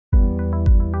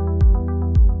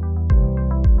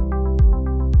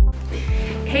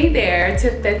Hey there,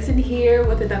 Tiff Benson here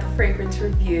with another fragrance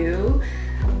review.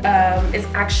 It's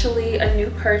actually a new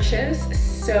purchase.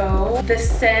 So the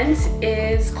scent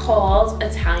is called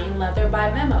Italian Leather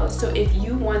by Memo. So if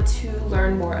you want to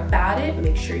learn more about it,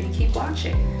 make sure you keep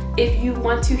watching. If you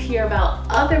want to hear about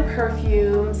other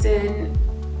perfumes and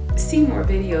see more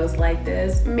videos like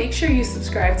this, make sure you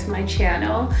subscribe to my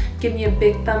channel. Give me a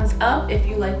big thumbs up if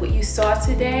you like what you saw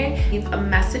today. Leave a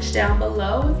message down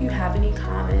below if you have any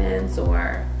comments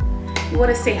or you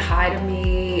want to say hi to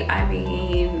me. I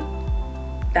mean,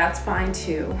 that's fine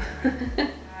too.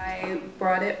 I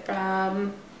brought it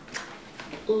from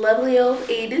Leather Eau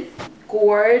de Parfum.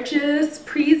 Gorgeous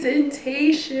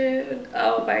presentation.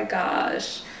 Oh my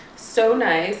gosh, so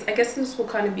nice. I guess this will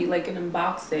kind of be like an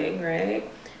unboxing, right?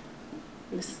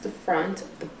 This is the front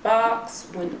of the box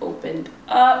when opened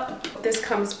up. This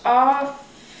comes off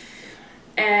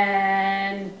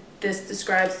and this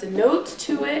describes the notes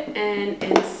to it, and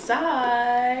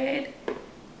inside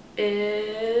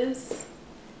is,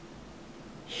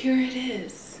 here it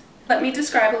is. Let me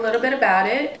describe a little bit about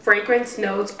it. Fragrance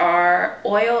notes are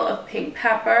oil of pink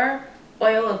pepper,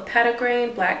 oil of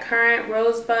petitgrain, black currant,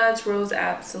 rosebuds, rose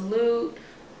absolute,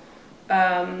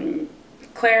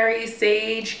 clary,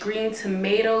 sage, green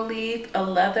tomato leaf, a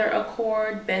leather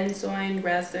accord, benzoin,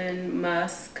 resin,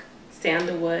 musk,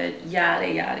 sandalwood,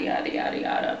 yada yada yada yada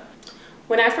yada.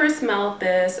 When I first smelled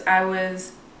this, I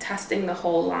was testing the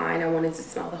whole line. I wanted to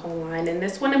smell the whole line, and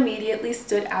this one immediately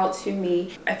stood out to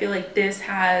me. I feel like this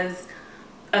has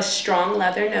a strong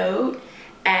leather note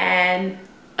and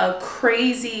a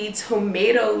crazy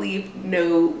tomato leaf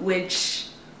note, which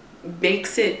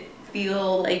makes it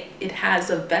feel like it has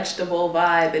a vegetable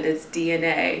vibe in its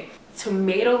DNA.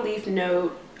 Tomato leaf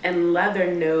note and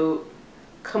leather note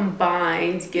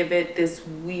combined give it this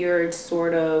weird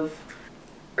sort of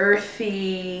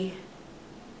earthy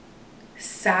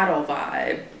saddle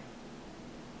vibe.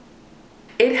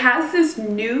 It has this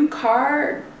new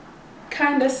car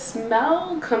kind of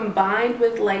smell combined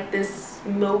with like this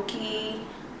smoky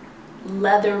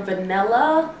leather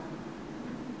vanilla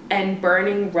and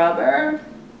burning rubber.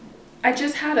 I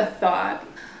just had a thought.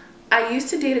 I used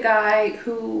to date a guy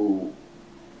who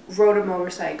rode a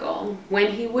motorcycle.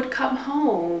 When he would come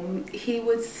home, he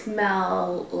would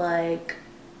smell like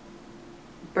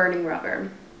burning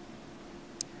rubber.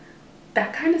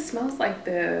 That kind of smells like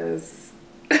this.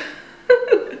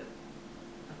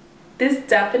 This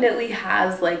definitely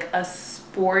has like a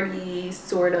sporty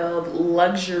sort of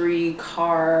luxury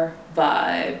car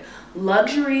vibe.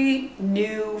 Luxury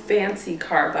new fancy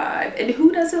car vibe. And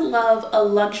who doesn't love a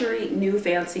luxury new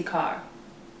fancy car?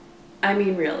 I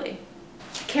mean, really.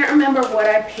 I can't remember what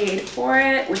I paid for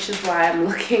it, which is why I'm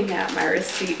looking at my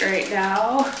receipt right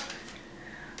now.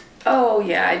 Oh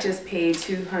yeah, I just paid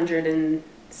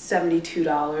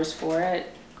 $272 for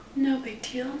it. No big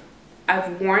deal.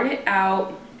 I've worn it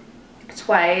out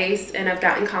twice and I've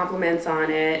gotten compliments on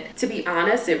it. To be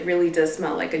honest, it really does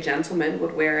smell like a gentleman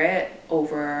would wear it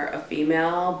over a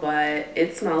female, but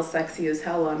it smells sexy as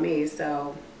hell on me,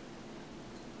 so.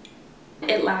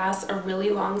 It lasts a really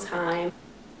long time,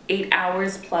 8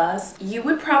 hours plus. You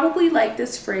would probably like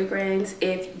this fragrance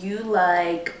if you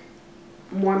like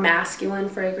more masculine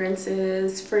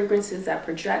fragrances that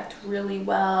project really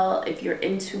well, if you're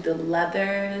into the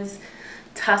leathers.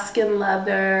 Tuscan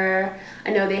leather. I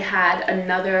know they had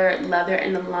another leather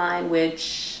in the line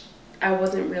which I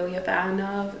wasn't really a fan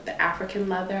of, the African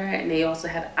leather, and they also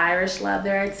had Irish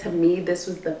leather. To me, this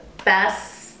was the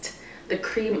best, the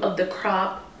cream of the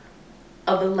crop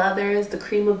of the leathers, the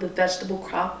cream of the vegetable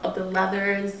crop of the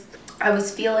leathers. I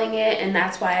was feeling it, and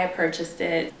that's why I purchased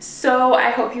it. So I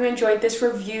hope you enjoyed this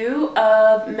review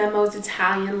of Memo's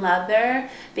Italian Leather.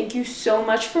 Thank you so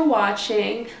much for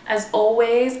watching. As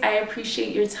always, I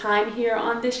appreciate your time here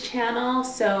on this channel.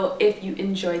 So if you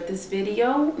enjoyed this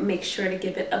video, make sure to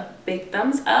give it a big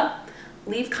thumbs up.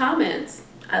 Leave comments.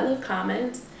 I love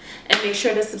comments. And make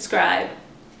sure to subscribe.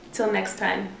 Till next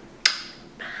time.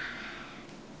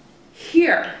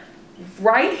 Here,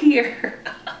 right here.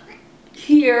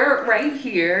 Right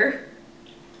here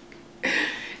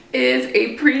is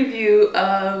a preview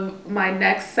of my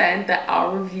next scent that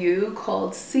I'll review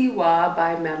called Siwa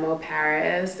by Memo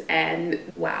Paris, and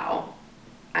wow.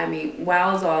 I mean,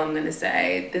 wow is all I'm gonna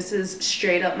say. This is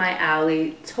straight up my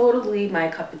alley, totally my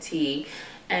cup of tea,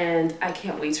 and I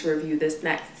can't wait to review this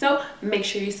next. So make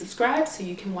sure you subscribe so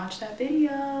you can watch that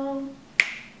video.